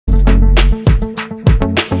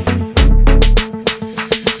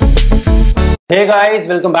Hey guys,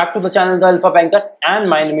 welcome back to the channel The Alpha Banker and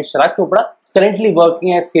my name is Chopra, currently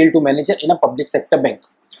working as Scale 2 Manager in a public sector bank.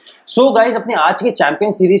 So guys, अपने आज के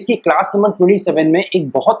champion series की class number 27 में एक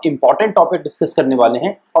बहुत important topic discuss करने वाले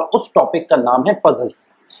हैं और उस टॉपिक का नाम है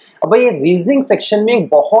पजल्स। अब ये रीजनिंग सेक्शन में एक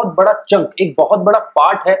बहुत बड़ा चंक, एक बहुत बड़ा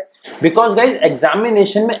पार्ट है, बिकॉज गाइज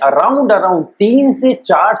एग्जामिनेशन में अराउंड 3 से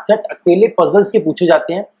 4 सेट अकेले पजल्स के पूछे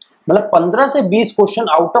जाते हैं। मतलब 15 से 20 क्वेश्चन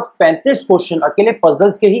आउट ऑफ 35 क्वेश्चन अकेले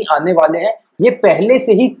पजल्स के ही आने वाले हैं, ये पहले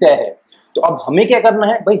से ही तय है। तो अब हमें क्या करना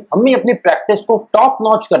है भाई, हमें अपनी प्रैक्टिस को टॉप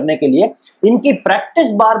नॉच करने के लिए इनकी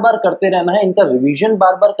प्रैक्टिस बार बार करते रहना है, इनका रिवीजन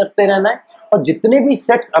बार बार करते रहना है और जितने भी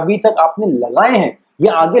सेट्स अभी तक आपने लगाए हैं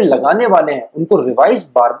या आगे लगाने वाले हैं उनको रिवाइज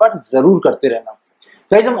बार बार जरूर करते रहना।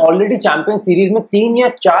 गाइस, हम ऑलरेडी चैंपियन सीरीज में 3 या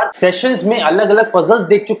 4 सेशंस में अलग अलग पजल्स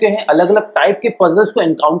देख चुके हैं, अलग अलग टाइप के पजल्स को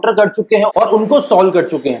एनकाउंटर कर चुके हैं और उनको सॉल्व कर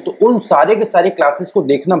चुके हैं। तो उन सारे के सारे क्लासेस को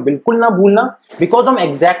देखना बिल्कुल ना भूलना, बिकॉज हम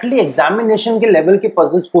एग्जैक्टली एग्जामिनेशन के लेवल के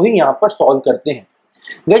पजल्स को ही यहाँ पर सॉल्व करते हैं।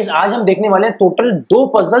 गाइस, आज हम देखने वाले हैं टोटल 2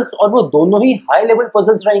 पजल्स और वो दोनों ही हाई लेवल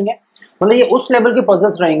पजल्स रहेंगे। मतलब ये उस लेवल के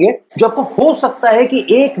पजल्स रहेंगे जो आपको हो सकता है कि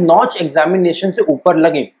एक नॉच एग्जामिनेशन से ऊपर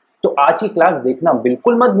लगे। तो आज की क्लास देखना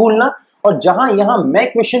बिल्कुल मत भूलना। और जहां यहां मैं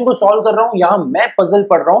क्वेश्चन को सॉल्व कर रहा हूं, यहां मैं पजल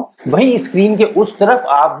पढ़ रहा हूं, वहीं स्क्रीन के उस तरफ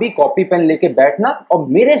आप भी कॉपी पेन लेके बैठना और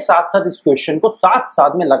मेरे साथ साथ इस क्वेश्चन को साथ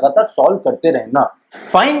साथ में लगातार सॉल्व करते रहना।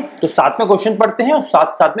 फाइन, तो साथ में क्वेश्चन पढ़ते हैं और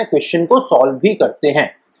साथ साथ में क्वेश्चन को सॉल्व भी करते हैं।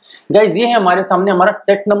 गाइज, ये है हमारे सामने हमारा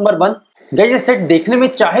सेट नंबर 1। गाइज, ये सेट देखने में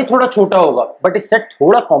चाहे थोड़ा छोटा होगा बट ये सेट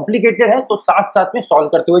थोड़ा कॉम्प्लिकेटेड है, तो साथ साथ में सॉल्व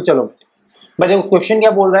करते हुए चलो। भाई देखो क्वेश्चन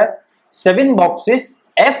क्या बोल रहा है, 7 boxes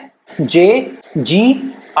F, J, G,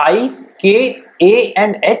 I, K, A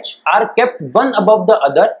and H are kept one above the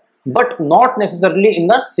other but not necessarily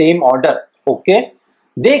in the same order. Okay,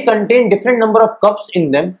 they contain different number of cups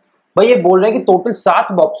in them. भाई ये बोल रहे हैं कि total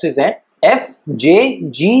 7 boxes हैं, F, J,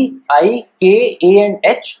 G, I, K, A and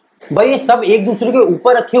H। भाई ये सब एक दूसरे के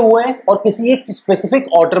ऊपर रखे हुए हैं और किसी एक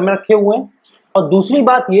स्पेसिफिक ऑर्डर में रखे हुए हैं। और दूसरी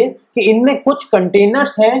बात ये कि इनमें कुछ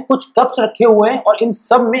कंटेनर्स हैं, कुछ कप्स रखे हुए हैं और इन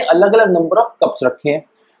सब में अलग अलग नंबर ऑफ कप्स रखे हैं।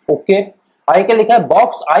 ओके, आई क्या लिखा है,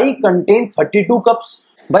 बॉक्स आई कंटेन 32 कप्स।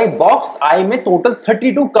 भाई बॉक्स आई में टोटल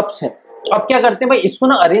 32 कप्स हैं। तो अब क्या करते हैं भाई, इसको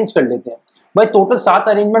ना अरेंज कर लेते हैं। भाई टोटल 7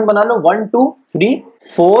 अरेंजमेंट बना लो, 1 2 3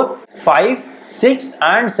 4 5 6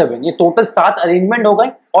 एंड 7। ये टोटल 7 अरेंजमेंट हो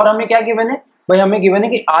गए। और हमें क्या गिवन है भाई, हमें गिवन है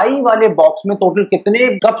कि आई वाले बॉक्स में टोटल कितने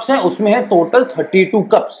कप्स हैं, उसमें है टोटल 32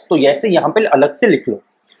 कप्स। तो ऐसे यहाँ पे अलग से लिख लो।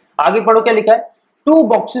 आगे पढ़ो क्या लिखा है, 2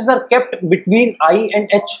 boxes are kept between I and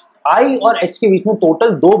H. आई और एच के बीच में टोटल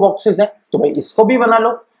 2 बॉक्सेस हैं। तो भाई इसको भी बना लो।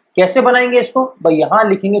 कैसे बनाएंगे इसको भाई, यहां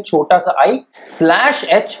लिखेंगे छोटा सा आई स्लैश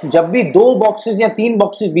एच। जब भी 2 बॉक्सेस या 3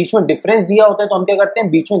 बॉक्सेस बीच में डिफरेंस दिया होता है तो हम क्या करते हैं,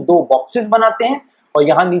 बीच में 2 बॉक्सेस बनाते हैं। और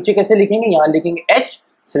यहां नीचे कैसे लिखेंगे, यहां लिखेंगे एच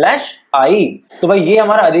स्लैश आई। तो भाई ये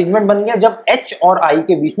हमारा अरेंजमेंट बन गया जब एच और आई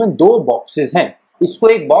के बीच में 2 बॉक्सेस हैं। इसको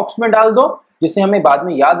एक बॉक्स में डाल दो जिससे हमें बाद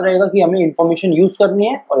में याद रहेगा कि हमें इंफॉर्मेशन यूज करनी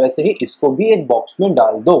है, और वैसे ही इसको भी एक बॉक्स में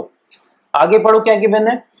डाल दो। आगे पढ़ो क्या गिवन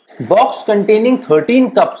है, box containing 13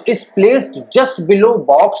 cups is placed just below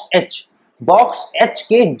box H. Box H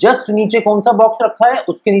के जस्ट नीचे कौन सा बॉक्स रखा है,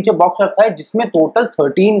 उसके नीचे बॉक्स रखा है जिसमें टोटल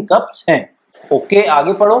 13 कप्स हैं। ओके,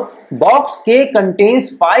 आगे पढ़ो, बॉक्स के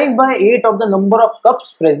contains 5/8 of the number of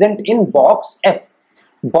cups present in box F.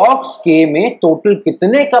 Box के में टोटल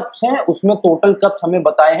कितने कप्स हैं, उसमें टोटल कप्स हमें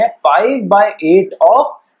बताए हैं 5/8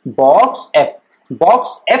 of box F.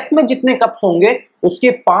 Box F में जितने कप्स होंगे उसके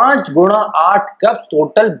 5 गुणा 8 कप्स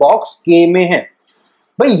टोटल बॉक्स के में है।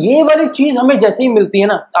 भाई ये वाली चीज हमें जैसे ही मिलती है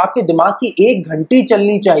ना, आपके दिमाग की एक घंटी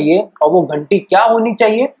चलनी चाहिए। और वो घंटी क्या होनी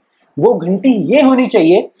चाहिए, वो घंटी ये होनी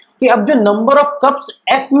चाहिए कि अब जो नंबर ऑफ कप्स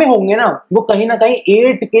एफ में होंगे ना, वो कहीं ना कहीं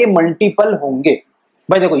 8 के मल्टीपल होंगे।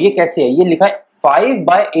 भाई देखो ये कैसे है, ये लिखा है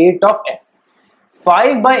 5/8 ऑफ एफ।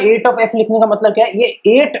 5/8 ऑफ एफ लिखने का मतलब क्या है, ये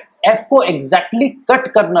 8 एफ को एग्जैक्टली कट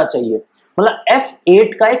करना चाहिए। मतलब f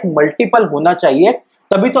 8 का एक मल्टीपल होना चाहिए,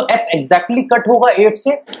 तभी तो f एग्जैक्टली कट होगा 8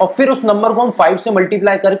 से, और फिर उस नंबर को हम 5 से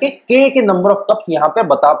मल्टीप्लाई करके k के नंबर ऑफ कप्स यहां पे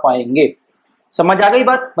बता पाएंगे। समझ आ गई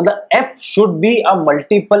बात, मतलब f should be a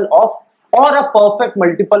multiple of और a perfect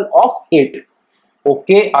multiple of 8।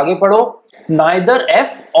 Okay, आगे पढ़ो, नाइदर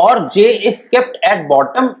f और j is kept at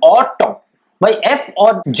bottom और टॉप। भाई f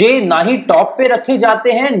और j ना ही टॉप पे रखे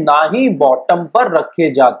जाते हैं ना ही बॉटम पर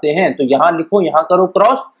रखे जाते हैं। तो यहां लिखो, यहां करो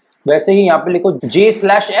क्रॉस, वैसे ही यहाँ पे लिखो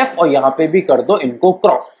J/F और यहाँ पे भी कर दो इनको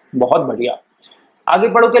क्रॉस। बहुत बढ़िया। आगे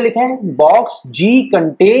पढ़ो क्या लिखा है, box G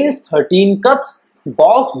contains 13 cups.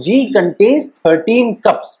 Box G contains 13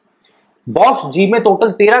 cups. Box G में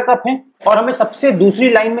टोटल 13 कप हैं और हमें सबसे दूसरी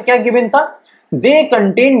लाइन में क्या गिवन था, they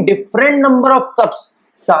contain different number of cups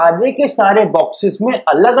सारे के सारे बॉक्सेस में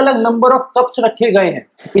अलग अलग नंबर ऑफ कप्स रखे गए हैं।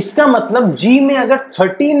 इसका मतलब जी में अगर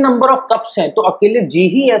 13 नंबर ऑफ कप्स हैं तो अकेले जी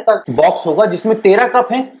ही ऐसा बॉक्स होगा जिसमें 13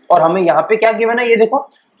 कप हैं। और हमें यहाँ पे क्या गिवन है, ये देखो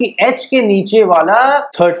कि H के नीचे वाला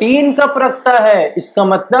 13 कप रखता है। इसका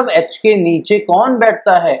मतलब H के नीचे कौन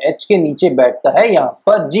बैठता है, H के नीचे बैठता है यहाँ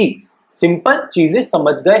पर जी। सिंपल चीजें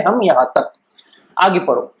समझ गए हम यहां तक। आगे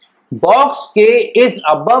पढ़ो। बॉक्स के is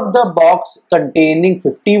above the box containing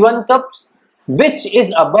 51 cups which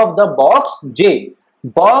is above the box J.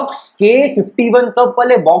 Box के 51 कप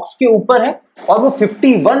वाले बॉक्स के ऊपर है और वो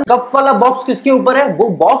 51 कप वाला बॉक्स किसके ऊपर है, वो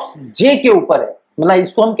बॉक्स जे के ऊपर है। मतलब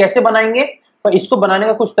इसको हम कैसे बनाएंगे, पर इसको बनाने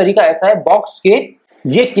का कुछ तरीका ऐसा है, बॉक्स के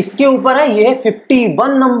ये किसके ऊपर है, ये है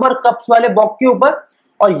 51 नंबर कप्स वाले बॉक्स के ऊपर,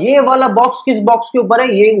 और ये वाला बॉक्स किस बॉक्स के ऊपर है,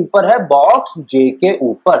 ये ऊपर है बॉक्स जे के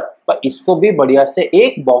ऊपर। तो इसको भी बढ़िया से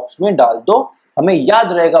एक बॉक्स में डाल दो, हमें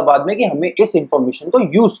याद रहेगा बाद में कि हमें इस इंफॉर्मेशन को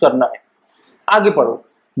यूज करना है। आगे पढ़ो।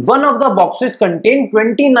 One of the boxes contain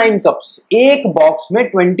 29 cups. एक बॉक्स में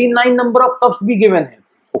 29 नंबर ऑफ कप्स भी गिवन है।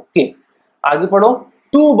 ओके, आगे पढ़ो।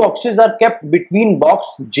 Two boxes are kept between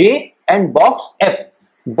box J and box F.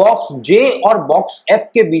 Box जे और बॉक्स एफ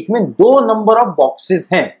के बीच में 2 नंबर ऑफ बॉक्सेस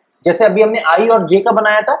हैं। जैसे अभी हमने आई और जे का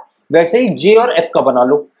बनाया था, वैसे ही जे और एफ का बना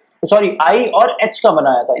लो। सॉरी, आई और एच का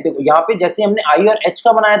बनाया था। देखो यहाँ पे जैसे हमने आई और एच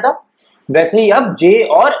का बनाया था, वैसे ही अब जे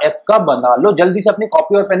और एफ का बना लो। जल्दी से अपनी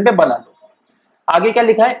कॉपी और पेन पे बना लो। आगे क्या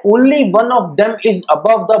लिखा है, only one of them is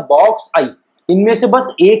above the box I. इनमें से बस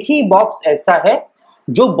एक ही बॉक्स ऐसा है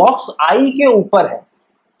जो बॉक्स आई के ऊपर है।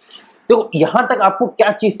 तो यहां तक आपको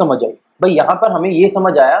क्या चीज समझ आई भाई, यहां पर हमें यह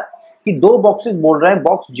समझ आया कि 2 बॉक्सेस बोल रहे हैं,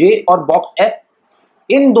 बॉक्स जे और बॉक्स एफ।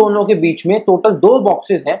 इन दोनों के बीच में टोटल 2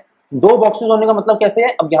 बॉक्सेस हैं। 2 बॉक्सेस होने का मतलब कैसे है,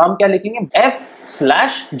 अब यहां हम क्या लिखेंगे,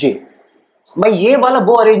 F/J। भाई ये वाला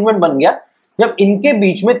वो अरेंजमेंट बन गया जब इनके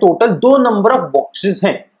बीच में टोटल 2 नंबर ऑफ बॉक्सेस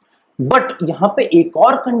हैं। बट यहां पे एक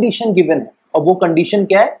और कंडीशन गिवन है, और वो कंडीशन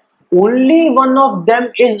क्या है, only one of them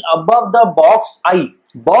is above the box I.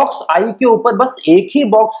 Box I के ऊपर बस एक ही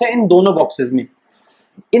बॉक्स है इन दोनों बॉक्सेस में।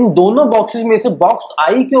 इन दोनों बॉक्सेस में से बॉक्स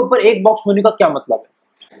आई के ऊपर एक बॉक्स होने का क्या मतलब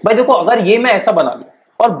है भाई, देखो अगर ये मैं ऐसा बना लूं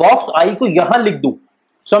और बॉक्स आई को यहां लिख दूं,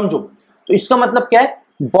 समझो, तो इसका मतलब क्या है,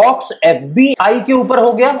 बॉक्स एफ भी आई के ऊपर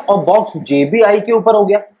हो गया और बॉक्स जे भी आई के ऊपर हो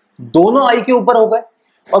गया, दोनों आई के ऊपर हो गए।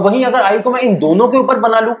 और वहीं अगर आई को मैं इन दोनों के ऊपर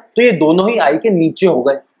बना लूं तो ये दोनों ही आई के नीचे हो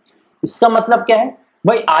गए। इसका मतलब क्या है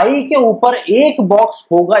भाई, आई के ऊपर एक बॉक्स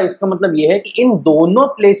होगा, इसका मतलब यह है कि इन दोनों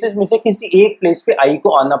प्लेसेस में से किसी एक प्लेस पे आई को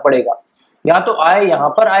आना पड़ेगा। या तो आई यहां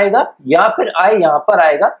पर आएगा या फिर आई यहां पर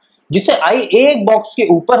आएगा, जिससे आई एक बॉक्स के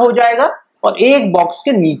ऊपर हो जाएगा और एक बॉक्स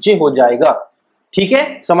के नीचे हो जाएगा। ठीक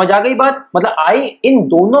है, समझ आ गई बात, मतलब आई इन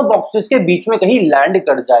दोनों बॉक्सेस के बीच में कहीं लैंड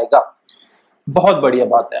कर जाएगा। बहुत बढ़िया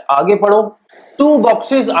बात है, आगे पढ़ो। 2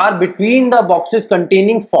 boxes are between the boxes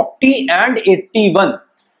containing 40 and 81।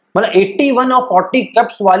 मतलब 81 और 40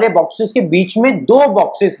 कप्स वाले बॉक्सेस के बीच में 2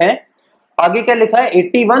 बॉक्सेस हैं। आगे क्या लिखा है,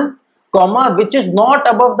 81 comma which is not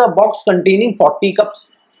above the box containing 40 cups.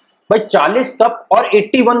 भाई 40 कप और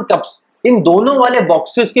 81 कप्स, इन दोनों वाले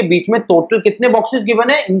बॉक्सेस के बीच में टोटल कितने बॉक्सेस गिवन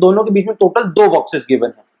है, इन दोनों के बीच में टोटल 2 बॉक्सेस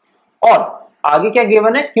गिवन है। और आगे क्या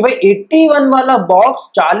गिवन है कि भाई 81 वाला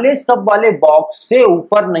बॉक्स 40 कप वाले बॉक्स से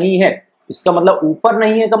ऊपर नहीं है। इसका मतलब ऊपर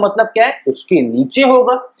नहीं है का मतलब क्या है, उसके नीचे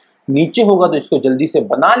होगा। नीचे होगा तो इसको जल्दी से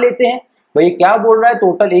बना लेते हैं। भाई क्या बोल रहा है,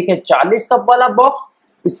 टोटल एक है 40 कप वाला बॉक्स,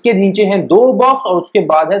 इसके नीचे है 2 बॉक्स और उसके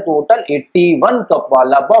बाद है टोटल 81 कप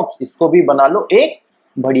वाला बॉक्स। इसको भी बना लो एक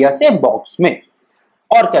बढ़िया से बॉक्स में।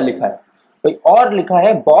 और क्या लिखा है भाई, और लिखा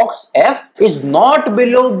है box F is not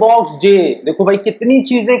below box J। देखो भाई कितनी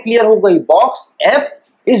चीजें क्लियर हो गई, box F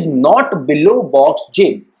is not below box J।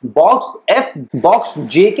 Box F box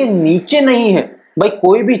J के नीचे नहीं है। भाई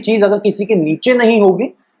कोई भी चीज अगर किसी के नीचे नहीं होगी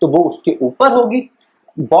तो वो उसके ऊपर होगी।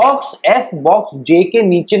 बॉक्स F बॉक्स J के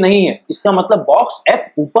नीचे नहीं है, इसका मतलब बॉक्स F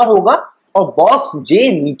ऊपर होगा और बॉक्स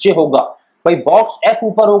J नीचे होगा। भाई बॉक्स F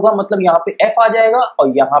ऊपर होगा मतलब यहाँ पे F आ जाएगा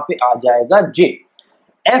और यहाँ पे आ जाएगा J।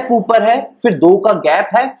 F ऊपर है, फिर 2 का गैप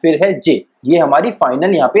है, फिर है J। ये हमारी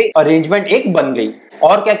फाइनल यहाँ पे अरेंजमेंट एक बन गई।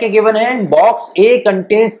 और क्या क्या गिवन है, box A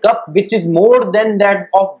contains cup which is more than that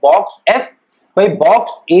of box F। भाई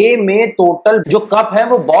बॉक्स A में टोटल जो कप है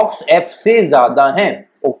वो बॉक्स F से ज्यादा हैं।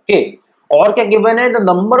 ओके, और क्या गिवन है, the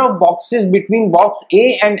number of boxes between box A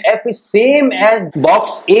and F is same as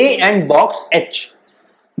box A and box H।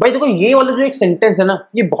 भाई देखो ये वाला जो एक सेंटेंस है ना,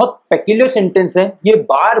 ये बहुत पेक्यूलियर सेंटेंस है। ये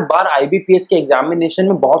बार बार IBPS के एग्जामिनेशन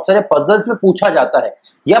में बहुत सारे पजल्स में पूछा जाता है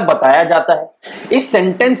या बताया जाता है। इस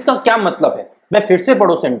सेंटेंस का क्या मतलब है, मैं फिर से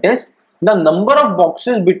पढ़ो sentence, the number of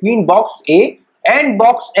boxes between box A and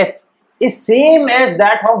box F is same as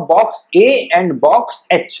that of box A and box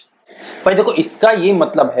H। भाई देखो इसका ये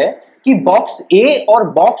मतलब है कि बॉक्स ए और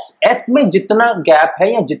बॉक्स एफ में जितना गैप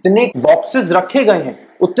है या जितने बॉक्सेस रखे गए हैं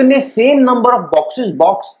उतने same number of boxes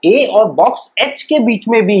box ए और बॉक्स एच के बीच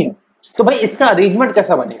में भी हैं। तो भाई इसका अरेंजमेंट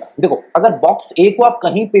कैसा बनेगा? देखो, अगर बॉक्स ए को आप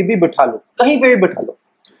कहीं पे भी बिठा लो, कहीं पे भी बिठा लो,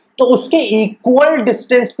 तो उसके इक्वल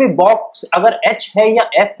डिस्टेंस पे बॉक्स अगर एच है या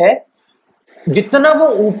एफ है, जितना वो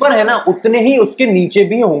ऊपर है ना उतने ही उसके नीचे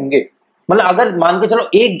भी होंगे। मतलब अगर मान के चलो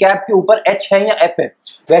एक गैप के ऊपर एच है या एफ है,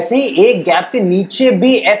 वैसे ही एक गैप के नीचे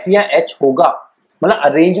भी एफ या एच होगा। मतलब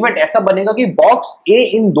अरेंजमेंट ऐसा बनेगा कि बॉक्स ए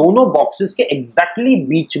इन दोनों बॉक्सेस के एग्जैक्टली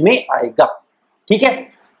बीच में आएगा। ठीक है,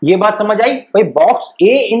 ये बात समझ आई? भाई बॉक्स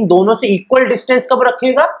ए इन दोनों से इक्वल डिस्टेंस कब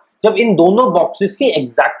रखेगा? जब इन दोनों बॉक्सेस के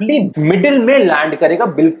एग्जैक्टली मिडिल में लैंड करेगा,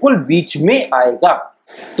 बिल्कुल बीच में आएगा।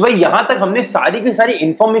 तो भाई यहां तक हमने सारी की सारी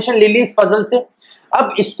इंफॉर्मेशन ले ली इस पजल से।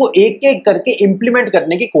 अब इसको एक एक करके इंप्लीमेंट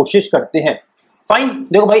करने की कोशिश करते हैं। फाइन,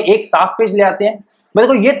 देखो भाई एक साफ पेज ले आते हैं।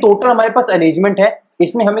 देखो ये टोटल हमारे पास अरेंजमेंट है।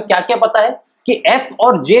 इसमें हमें क्या क्या पता है कि एफ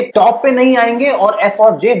और जे टॉप पे नहीं आएंगे और एफ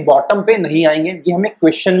और जे बॉटम पे नहीं आएंगे, ये हमें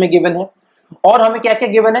क्वेश्चन में गिवन है। और हमें क्या क्या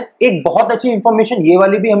गिवन है? एक बहुत अच्छी इंफॉर्मेशन ये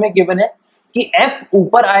वाली भी हमें गिवन है कि एफ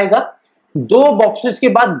ऊपर आएगा, दो बॉक्सेस के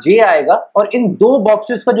बाद जे आएगा, और इन दो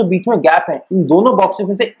बॉक्सेस का जो बीच में गैप है, इन दोनों बॉक्सेस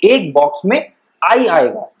में से एक बॉक्स में आई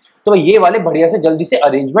आएगा। तो ये वाले बढ़िया से जल्दी से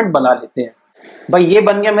अरेंजमेंट बना लेते हैं। भाई ये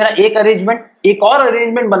बन गया मेरा एक अरेंजमेंट। एक और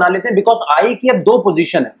अरेंजमेंट बना लेते हैं, बिकॉज आई की अब दो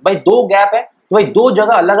पोजीशन है, भाई दो गैप है, तो भाई दो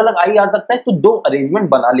जगह अलग अलग आई आ सकता है, तो दो अरेंजमेंट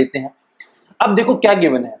बना लेते हैं। अब देखो क्या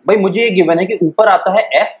गिवन है। भाई मुझे ये गिवन है कि ऊपर आता है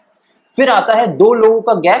एफ, फिर आता है दो लोगों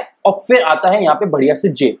का गैप, और फिर आता है यहाँ पे बढ़िया से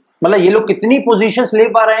जे। मतलब ये लोग कितनी पोजीशंस ले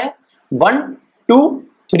पा रहे हैं? 1 2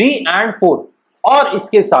 3 एंड 4। और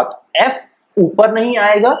इसके साथ एफ ऊपर नहीं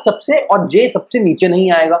आएगा सबसे, और जे सबसे नीचे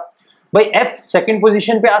नहीं आएगा। भाई एफ सेकंड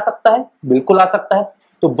पोजीशन पे आ सकता है, बिल्कुल आ सकता है।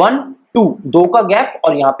 तो 1 2 दो का गैप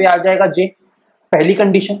और यहाँ पे आ जाएगा जे, पहली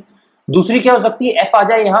कंडीशन। दूसरी क्या हो सकती है? एफ आ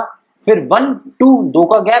जाए यहाँ, फिर 1 2 दो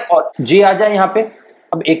का गैप और जे आ जाए यहाँ पे।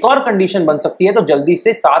 अब एक और कंडीशन बन सकती है, तो जल्दी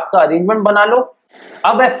से 7 का अरेंजमेंट बना लो।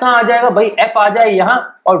 अब एफ कहां आ जाएगा? भाई एफ आ जाए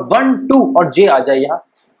यहाँ और 1 2 और जे आ जाए यहाँ।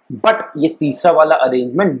 बट ये तीसरा वाला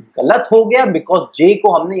अरेंजमेंट गलत हो गया, बिकॉज जे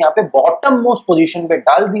को हमने यहाँ पे बॉटम मोस्ट पोजीशन पे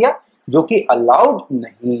डाल दिया, जो कि अलाउड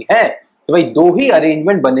नहीं है। तो भाई दो ही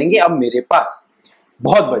अरेंजमेंट बनेंगे अब मेरे पास।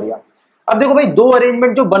 बहुत बढ़िया। अब देखो भाई दो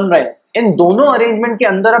अरेंजमेंट जो बन रहे हैं, इन दोनों अरेंजमेंट के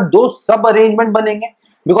अंदर अब दो सब अरेंजमेंट बनेंगे,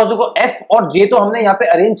 बिकॉज देखो एफ और जे तो हमने यहाँ पे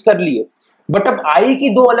अरेंज कर लिए, बट अब आई की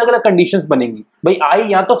दो अलग अलग कंडीशंस बनेंगी। भाई आई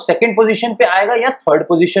या तो सेकंड पोजीशन पे आएगा या थर्ड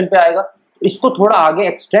पोजीशन पे आएगा। इसको थोड़ा आगे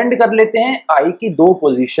एक्सटेंड कर लेते हैं आई की दो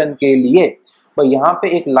पोजीशन के लिए। भाई यहाँ पे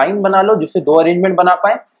एक लाइन बना लो जिससे दो अरेंजमेंट बना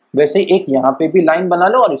पाए, वैसे ही एक यहाँ पे भी लाइन बना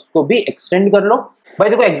लो और इसको भी एक्सटेंड कर लो। भाई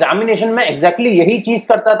देखो एग्जामिनेशन में एग्जैक्टली यही चीज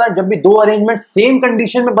करता था, जब भी दो अरेंजमेंट सेम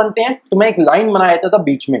कंडीशन में बनते हैं तो मैं एक लाइन बना देता था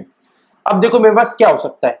बीच में। अब देखो मेरे पास क्या हो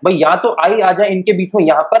सकता है? भाई या तो आई आ जाए इनके बीच में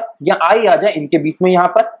यहाँ पर, या आई आ जाए इनके बीच में यहाँ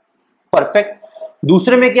पर। परफेक्ट।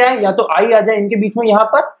 दूसरे में क्या है? या तो आई आ जाए इनके बीच में यहाँ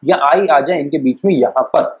पर, या आई आ जाए इनके बीच में यहाँ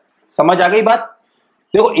पर। समझ आ गई बात?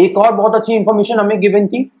 देखो एक और बहुत अच्छी इंफॉर्मेशन हमें गिवन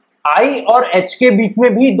थी, आई और एच के बीच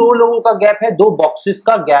में भी दो लोगों का गैप है, दो बॉक्सेस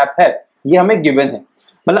का गैप है, ये हमें गिवन है।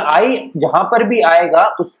 मतलब आई जहां पर भी आएगा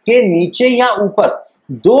उसके नीचे या ऊपर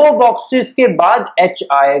दो बॉक्सेस के बाद एच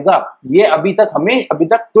आएगा। ये अभी तक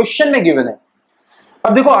क्वेश्चन में गिवन है।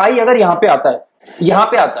 अब देखो आई अगर यहाँ पे आता है, यहाँ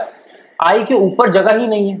पे आता है, आई के ऊपर जगह ही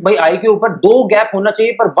नहीं है। भाई आई के ऊपर दो गैप होना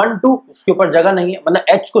चाहिए, पर 1 2 उसके ऊपर जगह नहीं है, मतलब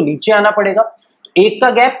एच को नीचे आना पड़ेगा। तो एक का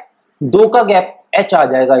गैप, दो का गैप, एच आ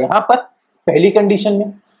जाएगा यहां पर पहली कंडीशन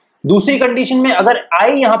में। दूसरी कंडीशन में अगर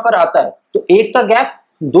आई यहां पर आता है तो एक का गैप,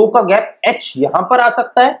 दो का गैप, एच यहां पर आ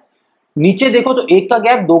सकता है। नीचे देखो तो एक का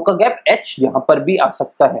गैप, दो का गैप, एच यहां पर भी आ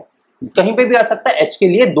सकता है, कहीं पे भी आ सकता है। एच के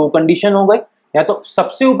लिए दो कंडीशन हो गई, या तो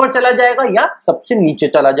सबसे ऊपर चला जाएगा या सबसे नीचे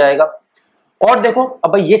चला जाएगा। और देखो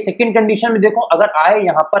अब ये सेकंड कंडीशन में देखो, अगर आई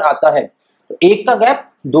यहां पर आता है तो एक का गैप,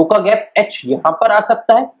 दो का गैप, एच यहां पर आ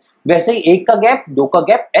सकता है। वैसे ही एक का गैप, दो का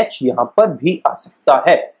गैप, एच यहां पर भी आ सकता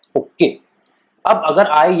है। ओके। अब अगर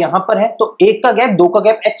आई यहां पर है तो एक का गैप, दो का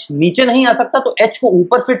गैप, एच नीचे नहीं आ सकता, तो एच को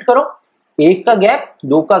ऊपर फिट करो। एक का गैप,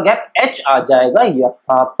 दो का गैप, एच आ जाएगा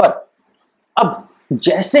यहां पर। अब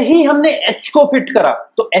जैसे ही हमने एच को फिट करा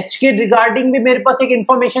तो एच के रिगार्डिंग भी मेरे पास एक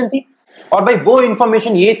इंफॉर्मेशन थी, और भाई वो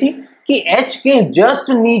इंफॉर्मेशन ये थी कि एच के जस्ट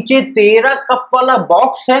नीचे 13 कप वाला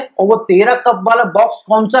बॉक्स है, और वो 13 कप वाला बॉक्स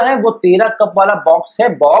कौन सा है? वो 13 कप वाला बॉक्स है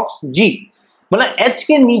बॉक्स जी। मतलब एच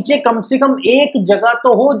के नीचे कम से कम एक जगह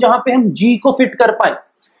तो हो जहां पे हम जी को फिट कर पाए।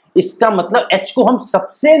 इसका मतलब एच को हम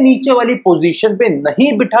सबसे नीचे वाली पोजीशन पे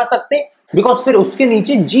नहीं बिठा सकते, बिकॉज फिर उसके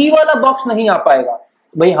नीचे जी वाला बॉक्स नहीं आ पाएगा।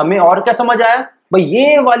 भाई हमें और क्या समझ आया? भाई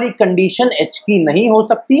ये वाली कंडीशन एच की नहीं हो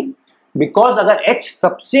सकती, बिकॉज अगर एच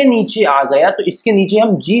सबसे नीचे आ गया तो इसके नीचे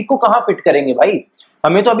हम जी को कहां फिट करेंगे भाई?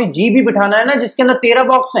 हमें तो अभी जी भी बिठाना है ना, जिसके अंदर 13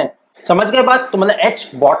 बॉक्स हैं। समझ गए बात? तो मतलब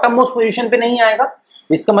एच बॉटम मोस्ट पोजीशन पे नहीं आएगा,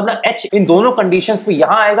 इसका मतलब एच इन दोनों कंडीशंस पे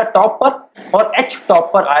यहां आएगा टॉप पर और एच टॉप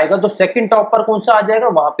पर आएगा। तो सेकंड टॉप पर कौन सा आ जाएगा?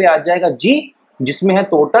 वहां पे आ जाएगा जी, जिसमें है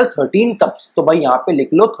टोटल 13 कप्स। तो भाई यहां पे लिख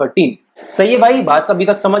लो 13। सही है भाई, बात अभी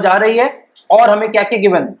तक समझ आ रही है? और हमें क्या क्या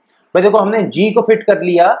गिवन है भाई? देखो हमने जी को फिट कर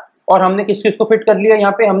लिया और हमने किस किस को फिट कर लिया,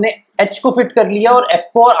 यहाँ पे हमने एच को फिट कर लिया और एफ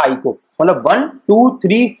को और आई को, मतलब 1 2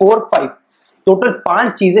 3 4 5 टोटल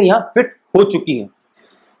 5 चीजें यहां फिट हो चुकी हैं।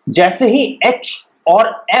 जैसे ही एच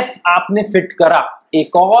और एफ आपने फिट करा,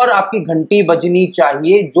 एक और आपकी घंटी बजनी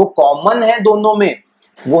चाहिए जो कॉमन है दोनों में,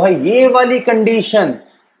 वो है ये वाली कंडीशन।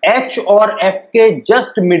 एच और एफ के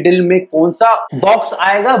जस्ट मिडिल में कौन सा बॉक्स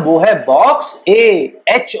आएगा? वो है बॉक्स ए।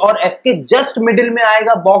 एच और एफ के जस्ट मिडिल में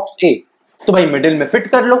आएगा बॉक्स ए। तो भाई मिडिल में फिट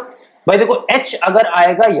कर लो। भाई देखो एच अगर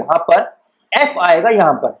आएगा यहां पर, एफ आएगा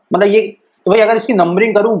यहां पर, मतलब ये, तो भाई अगर इसकी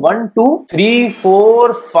नंबरिंग करूं 1 2 3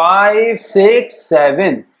 4 5 6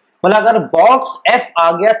 7, मतलब अगर बॉक्स एफ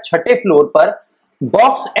आ गया छठे फ्लोर पर,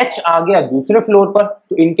 बॉक्स एच आ गया दूसरे फ्लोर पर,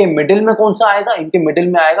 तो इनके मिडिल में कौन सा आएगा? इनके मिडिल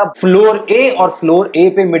में आएगा फ्लोर ए, और फ्लोर ए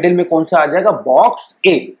पे मिडिल में कौन सा आ जाएगा? बॉक्स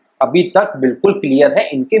ए। अभी तक बिल्कुल क्लियर है,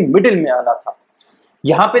 इनके मिडिल में आना था।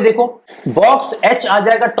 यहां पे देखो बॉक्स एच आ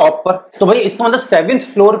जाएगा टॉप पर, तो भाई इसका मतलब 7th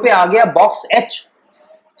फ्लोर पे आ गया बॉक्स एच।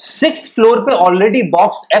 6th फ्लोर पे ऑलरेडी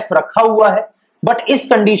बॉक्स एफ रखा हुआ है, बट इस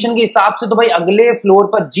कंडीशन के हिसाब से तो भाई अगले फ्लोर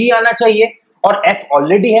पर जी आना चाहिए और एफ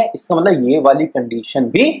ऑलरेडी है। इसका मतलब ये वाली कंडीशन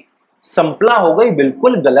भी संपला हो गई,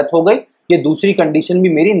 बिल्कुल गलत हो गई। ये दूसरी कंडीशन भी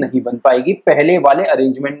मेरी नहीं बन पाएगी पहले वाले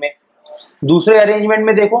अरेंजमेंट में। दूसरे अरेंजमेंट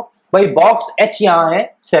में देखो भाई बॉक्स एच यहां है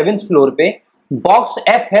 7th फ्लोर पे, बॉक्स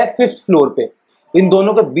एफ है 5th फ्लोर पे, इन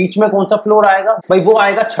दोनों के बीच में कौन सा फ्लोर आएगा? भाई वो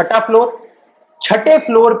आएगा छठा फ्लोर। छठे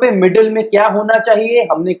फ्लोर पे मिडिल में क्या होना चाहिए?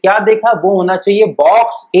 हमने क्या देखा? वो होना चाहिए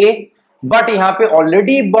बॉक्स ए, बट यहाँ पे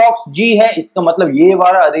ऑलरेडी बॉक्स जी है। इसका मतलब ये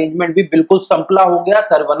वाला अरेंजमेंट भी बिल्कुल संपला हो गया।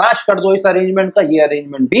 सर्वनाश कर दो इस अरेंजमेंट का, ये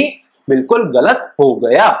अरेंजमेंट भी बिल्कुल गलत हो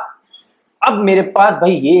गया। अब मेरे पास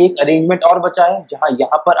भाई ये एक अरेंजमेंट और बचा है, जहां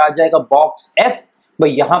यहां पर आ जाएगा बॉक्स एफ,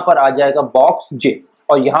 भाई यहां पर आ जाएगा बॉक्स जे,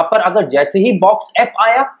 और यहां पर अगर जैसे ही बॉक्स एफ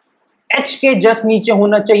आया, एच के जस्ट नीचे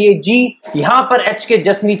होना चाहिए जी, यहां पर एच के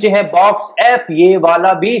जस्ट नीचे है बॉक्स एफ। ये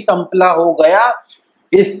वाला भी संपला हो गया।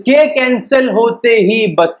 इसके कैंसिल होते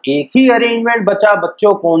ही बस एक ही अरेंजमेंट बचा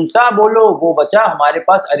बच्चों, कौन सा बोलो? वो बचा हमारे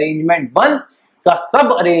पास अरेंजमेंट 1 का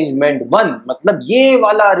सब अरेंजमेंट 1, मतलब ये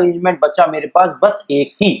वाला अरेंजमेंट बचा मेरे पास बस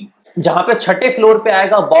एक ही, जहां पे छठे फ्लोर पे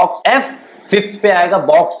आएगा बॉक्स एफ, 5th पे आएगा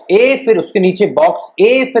बॉक्स ए, फिर उसके नीचे बॉक्स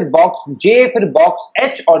ए, फिर बॉक्स जे, फिर बॉक्स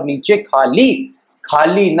एच, और नीचे खाली।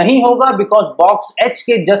 खाली नहीं होगा बिकॉज बॉक्स एच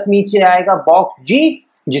के जस्ट नीचे आएगा बॉक्स जी,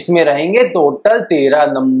 जिसमें रहेंगे टोटल 13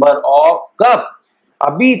 नंबर ऑफ कप।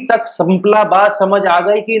 अभी तक संपला बात समझ आ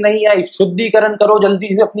गई कि नहीं? या शुद्धिकरण करो जल्दी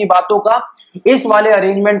से अपनी बातों का, इस वाले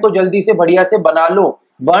अरेंजमेंट को जल्दी से बढ़िया से बना लो।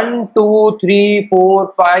 1 2 3 4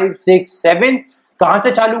 5 6 7 कहां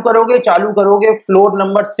से चालू करोगे? चालू करोगे फ्लोर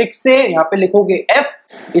नंबर 6 से। यहाँ पे लिखोगे एफ,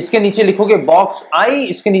 इसके नीचे लिखोगे बॉक्स आई,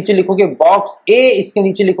 इसके नीचे लिखोगे बॉक्स ए, इसके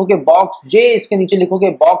नीचे लिखोगे बॉक्स जे, इसके नीचे लिखोगे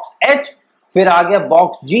बॉक्स एच, फिर आ गया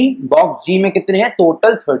बॉक्स जी। बॉक्स जी में कितने हैं?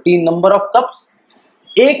 Total 13 number of cups.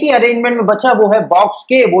 एक ही अरेंजमेंट में बचा, वो है बॉक्स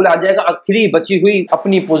के, वो आ जाएगा आखिरी बची हुई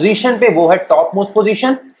अपनी पोजीशन पे, वो है टॉप मोस्ट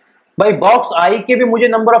पोजीशन। भाई बॉक्स आई के भी मुझे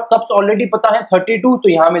नंबर ऑफ कप्स ऑलरेडी पता है 32, तो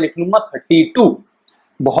यहां मैं लिख लूंगा 32।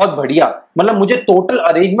 बहुत बढ़िया, मतलब मुझे टोटल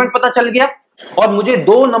अरेंजमेंट पता चल गया और मुझे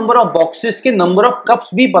 2 नंबर ऑफ बॉक्सेस के नंबर ऑफ कप्स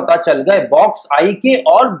भी पता चल गए, बॉक्स आई के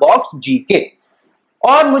और बॉक्स जी के।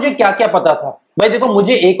 और मुझे क्या क्या पता था भाई? देखो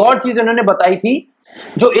मुझे एक और चीज उन्होंने बताई थी,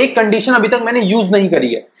 जो एक कंडीशन अभी तक मैंने यूज नहीं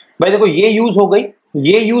करी है। भाई देखो ये यूज हो गई,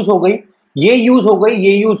 ये यूज हो गई, ये यूज हो गई,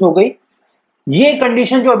 ये यूज हो गई। ये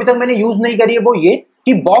कंडीशन जो अभी तक मैंने यूज नहीं करी है वो ये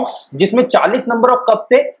कि बॉक्स जिसमें 40 नंबर ऑफ कप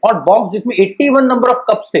थे और बॉक्स जिसमें 81 नंबर ऑफ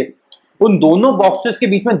कप्स थे, उन दोनों बॉक्सेस के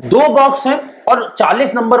बीच में 2 बॉक्स हैं और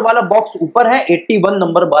 40 नंबर वाला बॉक्स ऊपर है, 81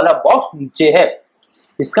 नंबर वाला बॉक्स नीचे है।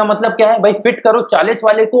 इसका मतलब क्या है भाई? फिट करो 40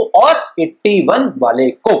 वाले को और 81 वाले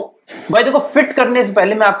को। भाई देखो फिट करने से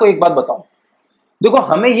पहले मैं आपको एक बात बताऊं। देखो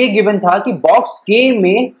हमें ये गिवन था कि बॉक्स के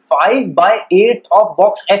में 5/8 ऑफ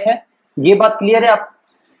बॉक्स एफ है, ये बात क्लियर है आप?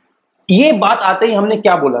 ये बात आते ही हमने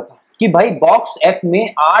क्या बोला था कि भाई बॉक्स एफ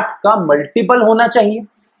में 8 का मल्टीपल होना चाहिए।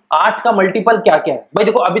 8 का मल्टीपल क्या क्या है? भाई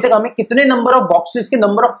देखो अभी तक हमें कितने नंबर ऑफ बॉक्सेस के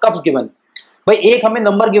नंबर ऑफ कप्स गिवन है? भाई एक हमें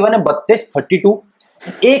नंबर गिवन है 32 32,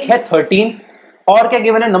 एक है 13, और क्या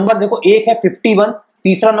गिवन है नंबर? देखो एक है 51,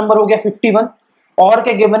 तीसरा नंबर हो गया 51, और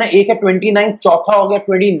क्या गिवन है? एक है 29, चौथा हो गया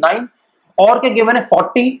 29, और क्या गिवन है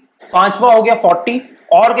 40, पांचवा हो गया 40,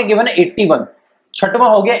 और क्या गिवन है 81, छठवां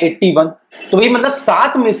हो गया 81। तो भाई मतलब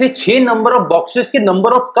 7 में से 6 नंबर ऑफ बॉक्सेस के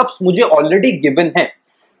नंबर ऑफ कप्स मुझे ऑलरेडी गिवन है।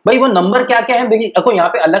 भाई वो नंबर क्या क्या है, देखो यहाँ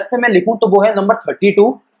पे अलग से मैं लिखूं तो वो है नंबर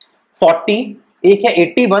 32, 40, एक है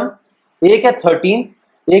 81, एक है 13,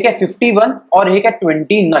 एक है 51 और एक है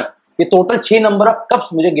 29। ये टोटल 6 नंबर ऑफ कप्स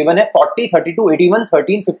मुझे गिवन है, 40, 32, 81,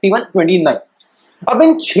 13, 51, 29। अब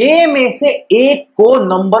इन 6 में से एक को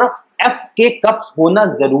नंबर ऑफ एफ के कप्स होना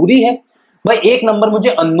जरूरी है। भाई एक नंबर मुझे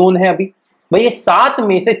अननोन है अभी, भाई ये 7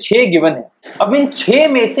 में से 6 गिवन है। अब इन 6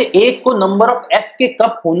 में से एक को नंबर ऑफ एफ के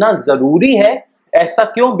कप होना जरूरी है। ऐसा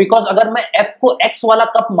क्यों? बिकॉज अगर मैं एफ को एक्स वाला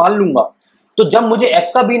कप मान लूंगा तो जब मुझे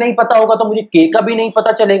एफ का भी नहीं पता होगा तो मुझे के का भी नहीं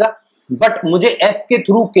पता चलेगा, बट मुझे एफ के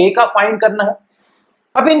थ्रू के का फाइंड करना है।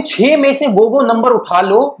 अब इन 6 में से वो नंबर उठा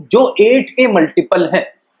लो जो 8 के मल्टीपल है।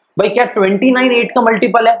 भाई क्या 29 8 का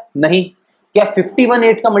मल्टीपल है? नहीं। क्या 51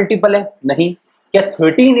 8 का मल्टीपल है? नहीं। क्या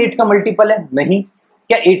 13 8 का मल्टीपल है? नहीं।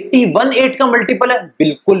 क्या 81 8 का मल्टीपल है?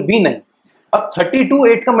 बिल्कुल भी नहीं। अब 32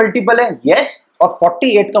 8 का मल्टीपल है? यस। और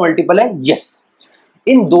 48 का मल्टीपल है? यस।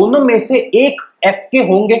 इन दोनों में से एक एफ के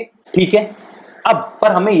होंगे, ठीक है। अब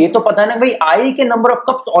पर हमें ये तो पता है ना भाई आई के नंबर ऑफ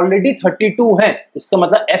कप्स ऑलरेडी 32 हैं, इसका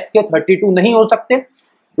मतलब एफ के 32 नहीं हो सकते।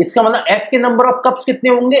 इसका मतलब एफ के नंबर ऑफ कप्स कितने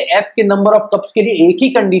होंगे? एफ के नंबर ऑफ कप्स के लिए एक ही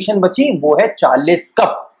कंडीशन बची, वो है 40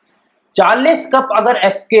 कप। 40 कप अगर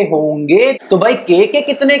एफ के होंगे तो भाई के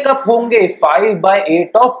कितने कप होंगे?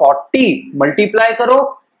 5/8 ऑफ 40। मल्टीप्लाई करो,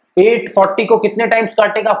 8 40 को कितने टाइम्स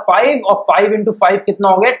काटेगा? 5, और 5 इंटू 5 कितना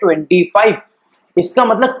हो गया? 25। इसका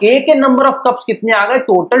मतलब के नंबर ऑफ कप्स कितने आ गए?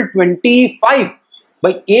 टोटल 25।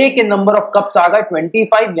 भाई के नंबर ऑफ कप्स आ गए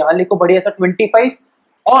 25, यहां लिखो बढ़िया सा 25।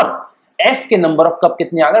 और एफ के नंबर ऑफ कप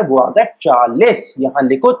कितने आ गए? वो आ गए 40, यहां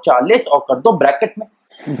लिखो 40 और कर दो ब्रैकेट में।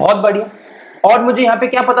 बहुत बढ़िया। और मुझे यहाँ पे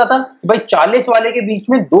क्या पता था भाई 40 वाले के बीच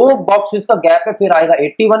में 2 बॉक्सेस का गैप है, फिर आएगा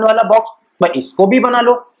 81 वाला बॉक्स। भाई इसको भी बना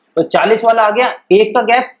लो। तो 40 वाला आ गया, 1 का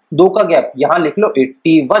गैप, 2 का गैप, यहां लिख लो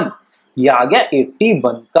 81, ये आ गया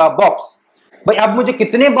 81 का बॉक्स। भाई अब मुझे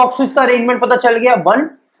कितने बॉक्सेस का अरेंजमेंट पता चल गया? 1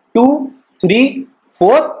 2 3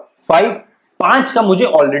 4 5, 5 का मुझे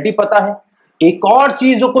ऑलरेडी पता है। एक और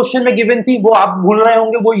चीज जो क्वेश्चन में गिवन थी वो आप भूल रहे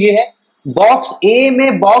होंगे, वो ये है बॉक्स ए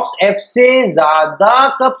में बॉक्स एफ से ज्यादा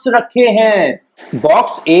कप्स रखे हैं।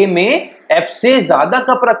 बॉक्स ए में एफ से ज्यादा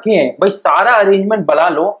कप रखे हैं। भाई सारा अरेंजमेंट बना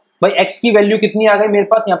लो। भाई एक्स की वैल्यू कितनी आ गई मेरे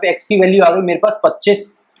पास? यहाँ पे एक्स की वैल्यू आ गई मेरे पास 25।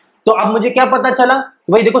 तो अब मुझे क्या पता चला?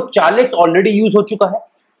 भाई देखो 40 ऑलरेडी यूज हो चुका है,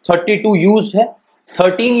 32 यूज है,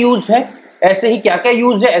 13 यूज है, ऐसे ही क्या क्या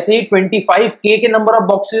यूज है, ऐसे ही 25 के नंबर ऑफ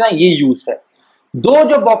बॉक्सेस हैं, ये यूज है। 2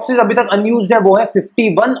 जो बॉक्सेस अभी तक अनयूज्ड है वो है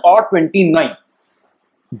 51 और 29।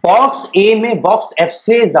 बॉक्स ए में बॉक्स एफ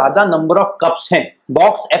से ज्यादा नंबर ऑफ कप्स हैं।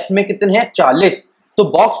 बॉक्स एफ में कितने हैं? 40। तो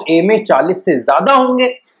बॉक्स ए में 40 से ज्यादा होंगे।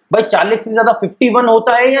 भाई 40 से ज्यादा 51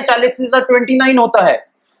 होता है या 40 से ज्यादा 29 होता है?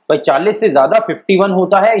 भाई 40 से ज्यादा 51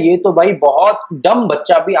 होता है। ये तो भाई बहुत डम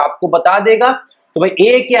बच्चा भी आपको बता देगा। तो भाई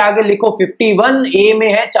ए के आगे लिखो 51, ए में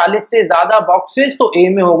है 40 से ज्यादा बॉक्सेस, तो ए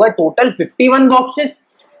में होगा टोटल 51 बॉक्सेस।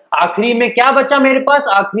 आखिरी में क्या बचा मेरे पास?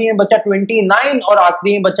 आखिरी में बचा 29 और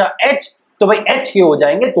आखिरी में बचा एच। तो भाई एच के हो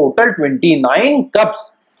जाएंगे टोटल 29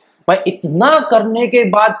 कप्स। भाई इतना करने के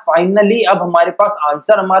बाद फाइनली अब हमारे पास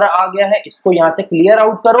आंसर हमारा आ गया है। इसको यहां से क्लियर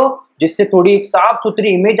आउट करो जिससे थोड़ी एक साफ सुथरी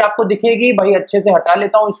इमेज आपको दिखेगी। भाई अच्छे से हटा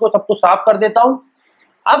लेता हूं इसको, सबको साफ कर देता हूं।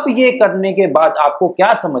 अब ये करने के बाद आपको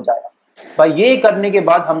क्या समझ आया? भाई ये करने के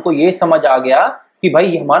बाद हमको ये समझ आ गया कि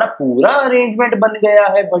भाई हमारा पूरा अरेंजमेंट बन गया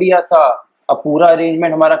है बढ़िया सा। अब पूरा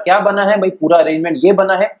अरेंजमेंट हमारा क्या बना है? भाई पूरा अरेंजमेंट ये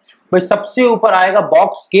बना है, भाई सबसे ऊपर आएगा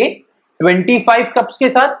बॉक्स के 25 कप्स के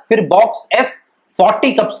साथ, फिर बॉक्स एफ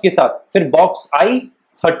 40 कप्स के साथ, फिर बॉक्स आई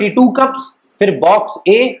 32 कप्स, फिर बॉक्स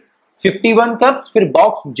ए 51 कप्स, फिर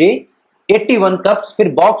बॉक्स जे 81 कप्स, फिर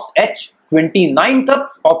बॉक्स एच 29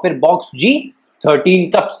 कप्स और फिर बॉक्स जी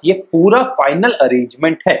 13 कप्स। ये पूरा फाइनल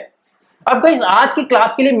अरेंजमेंट है। अब गाइस आज की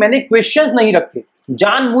क्लास के लिए मैंने क्वेश्चंस नहीं रखे,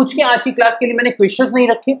 जानबूझ के आज की क्लास के लिए मैंने क्वेश्चंस नहीं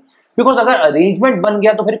रखे, बिकॉज अगर अरेंजमेंट बन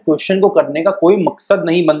गया तो फिर क्वेश्चन को करने का कोई मकसद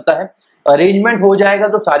नहीं बनता है। अरेंजमेंट हो जाएगा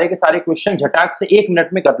तो सारे के सारे क्वेश्चन झटाक से 1 मिनट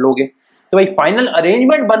में कर लोगे। तो भाई फाइनल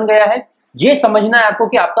अरेंजमेंट बन गया है। ये समझना है आपको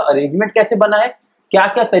कि आपका अरेंजमेंट कैसे बना है, क्या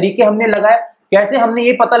क्या तरीके हमने लगाए, कैसे हमने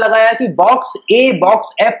ये पता लगाया कि बॉक्स ए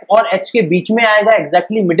बॉक्स एफ और एच के बीच में आएगा,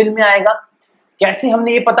 एग्जैक्टली मिडिल में आएगा, कैसे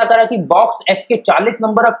हमने ये पता करा कि बॉक्स एफ के 40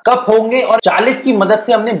 नंबर ऑफ कप होंगे और 40 की मदद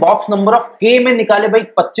से हमने बॉक्स नंबर ऑफ के में निकाले भाई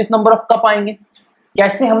 25 नंबर ऑफ कप आएंगे,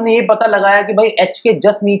 कैसे हमने ये पता लगाया कि भाई एच के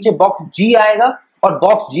जस्ट नीचे बॉक्स जी आएगा और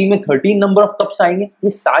बॉक्स जी में 13 नंबर ऑफ कप्स आएंगे। ये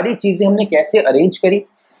सारी चीजें हमने कैसे अरेंज करी,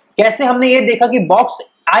 कैसे हमने ये देखा कि बॉक्स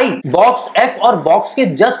आई बॉक्स एफ और बॉक्स के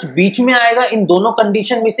जस्ट बीच में आएगा, इन दोनों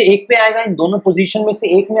कंडीशन में से एक पे आएगा, इन दोनों पोजीशन में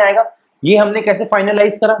से एक में आएगा, ये हमने कैसे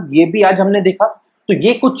फाइनलाइज करा, ये भी आज हमने देखा। तो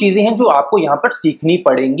ये कुछ चीजें हैं जो आपको यहाँ पर सीखनी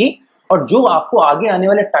पड़ेंगी और जो आपको आगे आने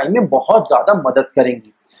वाले टाइम में बहुत ज्यादा मदद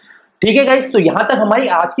करेंगी। ठीक है गाइस, तो यहां तक हमारी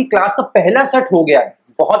आज की क्लास का पहला सेट हो गया है।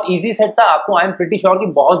 बहुत इजी सेट था, आपको आई एम प्रीटी श्योर कि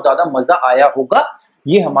बहुत ज्यादा मजा आया होगा।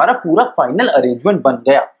 ये हमारा पूरा फाइनल अरेंजमेंट बन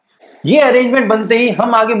गया। ये अरेंजमेंट बनते ही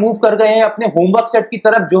हम आगे मूव कर गए हैं अपने होमवर्क सेट की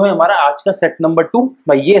तरफ, जो है हमारा आज का सेट नंबर 2।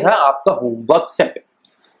 भाई ये था आपका होमवर्क सेट।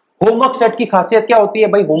 होमवर्क सेट की खासियत क्या होती है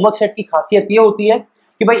भाई? होमवर्क सेट की खासियत ये होती है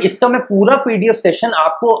कि भाई इसका मैं पूरा पीडीएफ सेशन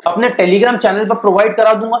आपको अपने टेलीग्राम चैनल पर प्रोवाइड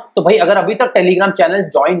करा दूंगा। तो भाई अगर अभी तक टेलीग्राम चैनल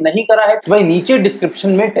ज्वाइन नहीं करा है तो भाई नीचे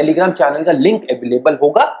डिस्क्रिप्शन में टेलीग्राम चैनल का लिंक अवेलेबल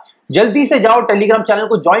होगा, जल्दी से जाओ टेलीग्राम चैनल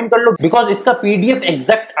को ज्वाइन कर लो। बिकॉज इसका पीडीएफ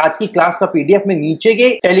एग्जैक्ट आज की क्लास का पीडीएफ में नीचे के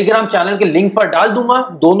टेलीग्राम चैनल के लिंक पर डाल दूंगा।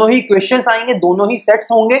 दोनों ही क्वेश्चंस आएंगे, दोनों ही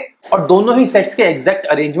सेट्स होंगे और दोनों ही सेट्स के एग्जैक्ट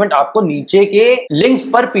अरेंजमेंट आपको नीचे के लिंक्स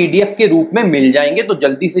पर पीडीएफ के रूप में मिल जाएंगे। तो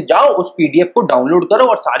जल्दी से जाओ उस पीडीएफ को डाउनलोड करो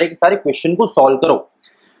और सारे के सारे क्वेश्चन को सॉल्व करो।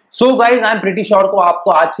 So guys I am pretty sure को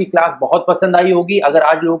आपको आज की क्लास बहुत पसंद आई होगी। अगर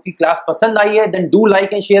आज लोगों की क्लास पसंद आई है then do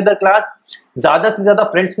like and share the class. ज्यादा से ज्यादा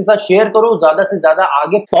फ्रेंड्स के साथ शेयर करो, ज्यादा से ज्यादा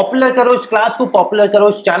आगे पॉपुलर करो इस क्लास को, पॉपुलर करो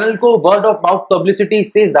इस चैनल को। वर्ड ऑफ माउथ पब्लिसिटी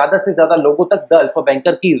से ज्यादा लोगों तक द अल्फा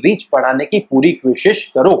बैंकर की रीच बढ़ाने की पूरी कोशिश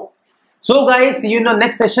करो। So guys see you in the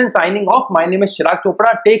next session. Signing off. My name is Chirag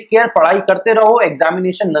Chopra. Take care. पढ़ाई करते रहो,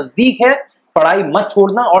 एग्जामिनेशन नजदीक है, पढ़ाई मत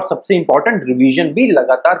छोड़ना और सबसे इंपॉर्टेंट रिवीजन भी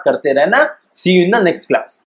लगातार करते रहना। सी you in the next class.